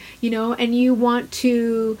 Exactly. Yeah. You know, and you want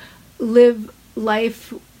to live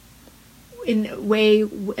life in a way,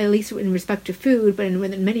 at least in respect to food, but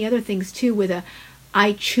in many other things too, with a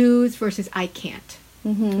I choose versus I can't. So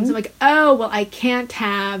I'm like, oh, well, I can't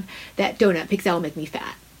have that donut because that'll make me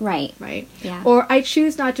fat. Right. Right. Yeah. Or I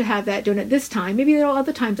choose not to have that donut this time. Maybe there are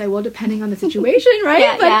other times I will, depending on the situation,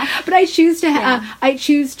 right? But I choose to I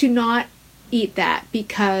choose to not eat that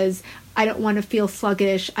because I don't want to feel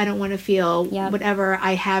sluggish. I don't want to feel whatever.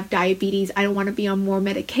 I have diabetes. I don't want to be on more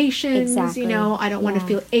medications. Exactly. You know, I don't want to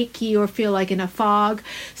feel achy or feel like in a fog.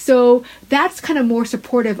 So that's kind of more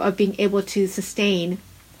supportive of being able to sustain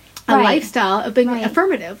a lifestyle of being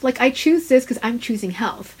affirmative. Like, I choose this because I'm choosing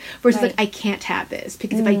health versus like, I can't have this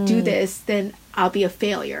because if I do this, then I'll be a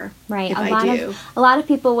failure. Right. If A lot of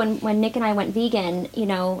people, when Nick and I went vegan, you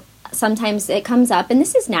know, sometimes it comes up, and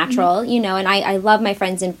this is natural, you know, and I love my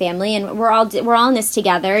friends and family, and we're all in this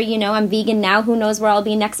together. You know, I'm vegan now. Who knows where I'll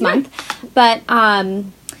be next month? But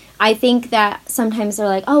I think that sometimes they're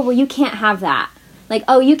like, oh, well, you can't have that. Like,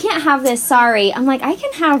 oh, you can't have this, sorry. I'm like, I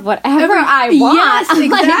can have whatever I want. Yes,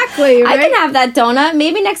 exactly. Like, I can have that donut.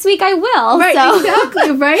 Maybe next week I will. Right, so.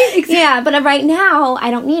 exactly, right? Exactly. Yeah, but right now, I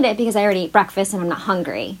don't need it because I already ate breakfast and I'm not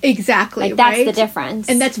hungry. Exactly, like, that's the difference.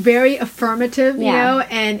 And that's very affirmative, you know,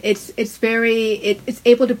 and it's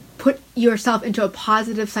able to put yourself into a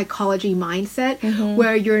positive psychology mindset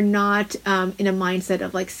where you're not in a mindset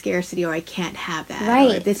of, like, scarcity or I can't have that.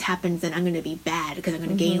 Or if this happens, then I'm going to be bad because I'm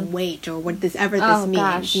going to gain weight or what this means,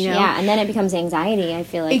 gosh. you know? Yeah, and then it becomes anxiety, I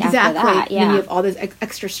feel like, exactly. after that. Yeah. Then you have all this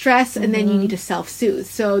extra stress, and then you need to self-soothe.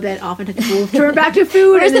 So that oftentimes people will turn back to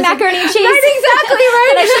food. Where's the macaroni and cheese? Right, exactly,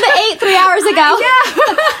 right? That I should have ate 3 hours ago.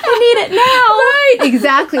 I need it now. Right,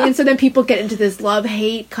 exactly. And so then people get into this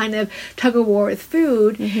love-hate kind of tug-of-war with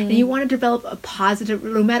food, and you want to develop a positive,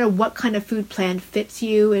 no matter what kind of food plan fits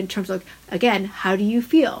you in terms of, again, how do you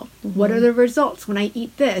feel? What are the results when I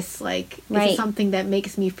eat this? Like, is it something that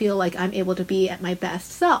makes me feel like I'm able to be at my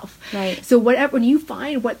best self? Right. So when you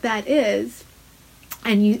find what that is,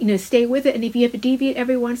 and you know, stay with it, and if you have to deviate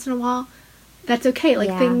every once in a while, that's okay. Like,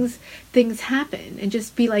 things happen, and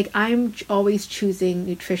just be like, I'm always choosing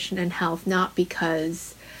nutrition and health, not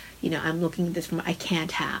because, you know, I'm looking at this from I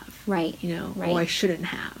can't have. Right. You know, or I shouldn't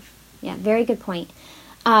have. Yeah, very good point.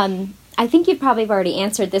 I think you probably have already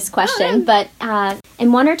answered this question, but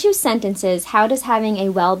in 1 or 2 sentences, how does having a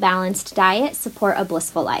well-balanced diet support a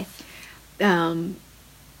blissful life?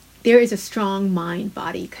 There is a strong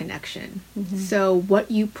mind-body connection. So what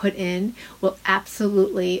you put in will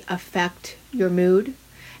absolutely affect your mood,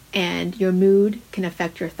 and your mood can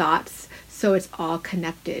affect your thoughts. So it's all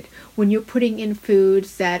connected. When you're putting in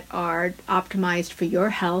foods that are optimized for your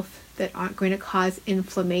health, that aren't going to cause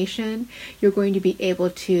inflammation, you're going to be able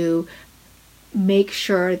to make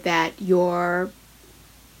sure that your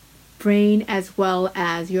brain as well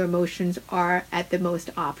as your emotions are at the most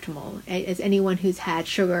optimal. As anyone who's had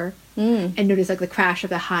sugar and notice like the crash of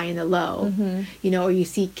the high and the low, or you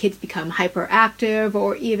see kids become hyperactive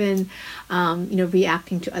or even,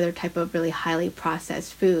 reacting to other type of really highly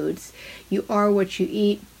processed foods. You are what you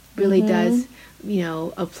eat really does,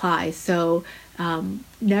 apply. So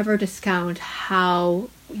never discount how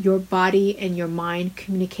your body and your mind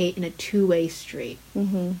communicate in a two-way street.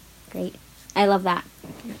 Great. I love that.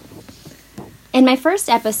 In my first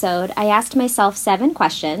episode, I asked myself 7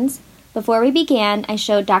 questions. Before we began, I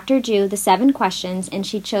showed Dr. Ju the 7 questions, and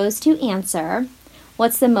she chose to answer,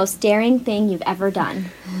 what's the most daring thing you've ever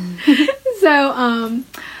done? So,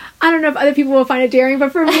 I don't know if other people will find it daring,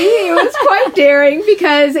 but for me, it was quite daring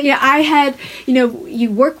because, I had,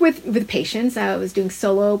 you work with patients. I was doing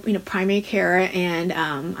solo, primary care, and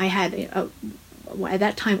I had at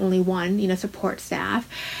that time only one, support staff.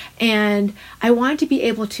 And I wanted to be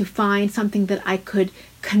able to find something that I could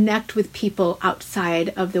connect with people outside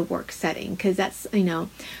of the work setting. Because that's,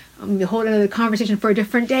 a whole other conversation for a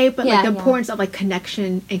different day, but the importance of like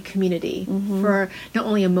connection and community for not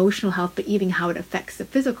only emotional health, but even how it affects the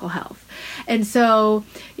physical health. And so,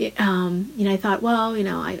 I thought, well,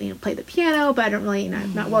 I play the piano, but I don't really,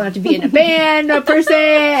 I'm not well enough to be in a band per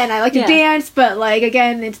se, and I like to dance, but like,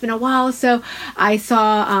 again, it's been a while. So I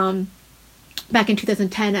saw, back in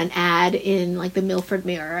 2010, an ad in like the Milford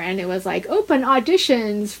Mirror, and it was like open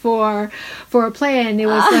auditions for a play, and it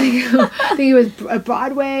was like I think it was a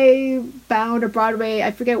Broadway,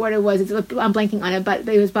 I forget what it was. I'm blanking on it, but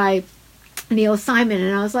it was by Neil Simon,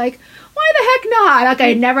 and I was like, why the heck not? Like, I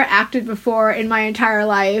had never acted before in my entire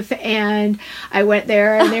life, and I went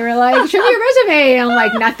there, and they were like, show me your resume, and I'm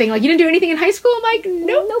like, nothing. Like, you didn't do anything in high school? I'm like,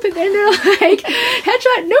 nope. And then they're like,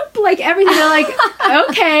 headshot, nope. Like, everything. They're like,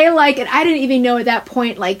 okay. Like, and I didn't even know at that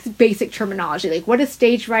point, like, basic terminology. Like, what is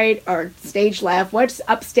stage right or stage left? What's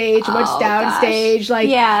upstage? What's downstage? Like,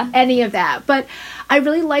 any of that. But I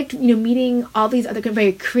really liked, meeting all these other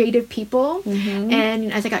very creative people.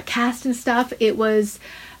 And as I got cast and stuff, it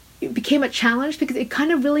became a challenge because it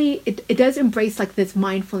kind of really, it does embrace like this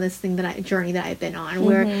mindfulness journey that I've been on,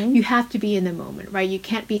 where you have to be in the moment, right? You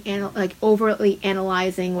can't be overtly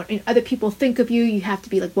analyzing what other people think of you. You have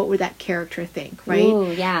to be like, what would that character think, right?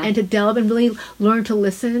 Ooh, yeah. And to delve and really learn to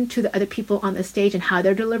listen to the other people on the stage and how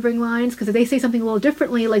they're delivering lines, because if they say something a little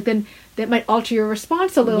differently, like then that might alter your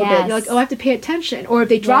response a little bit. You're like, oh, I have to pay attention. Or if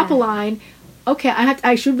they drop a line, okay,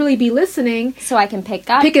 I should really be listening. So I can pick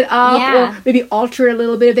it up, or maybe alter it a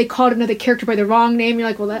little bit. If they called another character by the wrong name, you're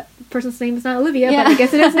like, well, that person's name is not Olivia, but I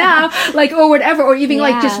guess it is now. Like, or whatever. Or even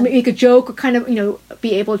like just make a joke or kind of,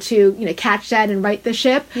 be able to, catch that and right the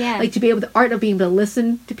ship. Yeah. Like to be able, the art of being able to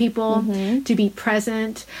listen to people, to be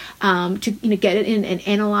present, to, get it in and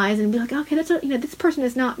analyze and be like, okay, that's this person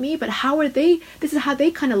is not me, but how are they, this is how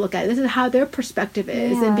they kind of look at it. This is how their perspective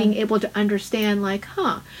is, and being able to understand like,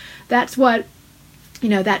 that's what,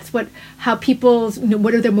 how people's,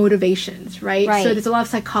 what are their motivations, right? So there's a lot of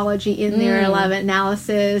psychology in there, a lot of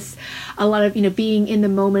analysis, a lot of, being in the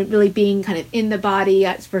moment, really being kind of in the body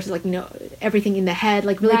versus like, everything in the head,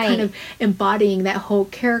 like really kind of embodying that whole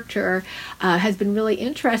character has been really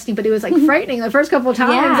interesting, but it was like frightening the first couple of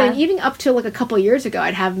times. And even up to like a couple of years ago,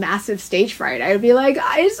 I'd have massive stage fright. I would be like,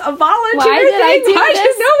 it's a volunteer thing. Why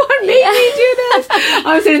did no one make me do this?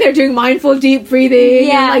 I was sitting there doing mindful deep breathing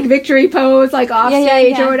and like victory pose, like off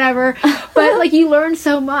stage or whatever. But like you learn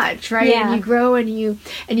so much, right? And you grow and you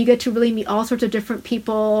get to really meet all sorts of different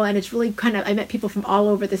people, and it's really kind of, I met people from all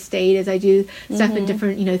over the state as I do stuff in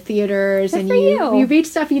different, theaters. Good and for you read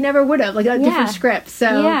stuff you never would have, like different scripts.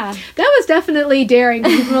 So that was definitely daring.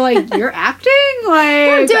 People were like, you're acting? Like,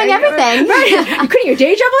 I'm doing everything. Right. You're quitting your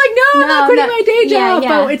day job? I'm like, no, I'm not quitting my day job.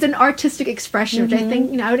 But it's an artistic expression, which I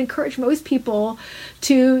think, I would encourage most people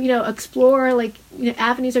to, explore like,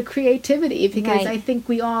 avenues of creativity, because I think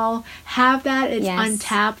we all have that. It's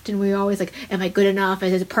untapped, and we're always like, am I good enough?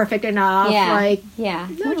 Is it perfect enough?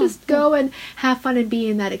 Just go and have fun and be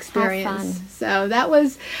in that experience. So that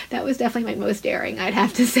was definitely my most daring, I'd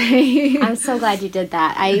have to say. I'm so glad you did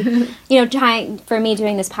that. Trying for me,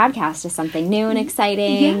 doing this podcast is something new and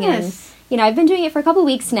exciting. And I've been doing it for a couple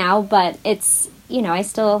weeks now, but it's I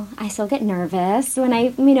still get nervous when I,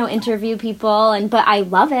 interview people, but I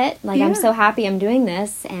love it. Like, I'm so happy I'm doing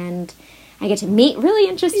this, and I get to meet really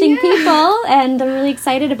interesting people, and I'm really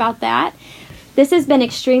excited about that. This has been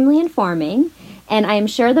extremely informing, and I am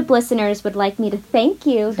sure the listeners would like me to thank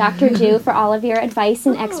you, Dr. Ju, for all of your advice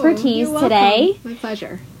and expertise today. My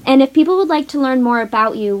pleasure. And if people would like to learn more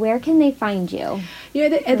about you, where can they find you?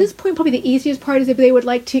 At this point, probably the easiest part is if they would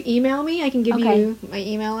like to email me. I can give you my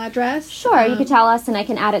email address. Sure, you could tell us, and I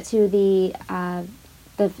can add it to the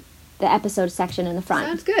episode section in the front.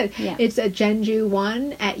 Sounds good. Yeah. It's a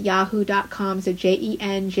jenju1@yahoo.com. So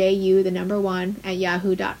JENJU, the number 1 at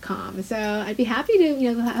yahoo.com. So I'd be happy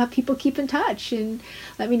to have people keep in touch and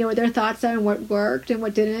let me know what their thoughts are and what worked and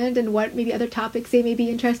what didn't and what maybe other topics they may be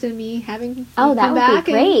interested in me having. Oh, that would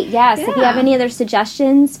be great. Yes. Yeah. If you have any other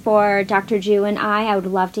suggestions for Dr. Ju and I would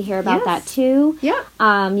love to hear about that too. Yeah.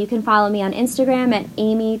 You can follow me on Instagram at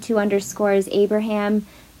Amy_Abraham.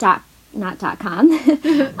 Not .com.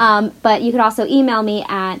 But you could also email me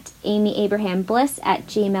at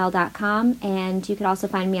amyabrahambliss@gmail.com, and you could also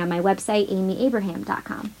find me on my website,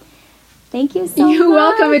 amyabraham.com. Thank you so much. You're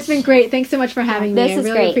welcome. It's been great. Thanks so much for having me. I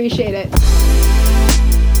really appreciate it.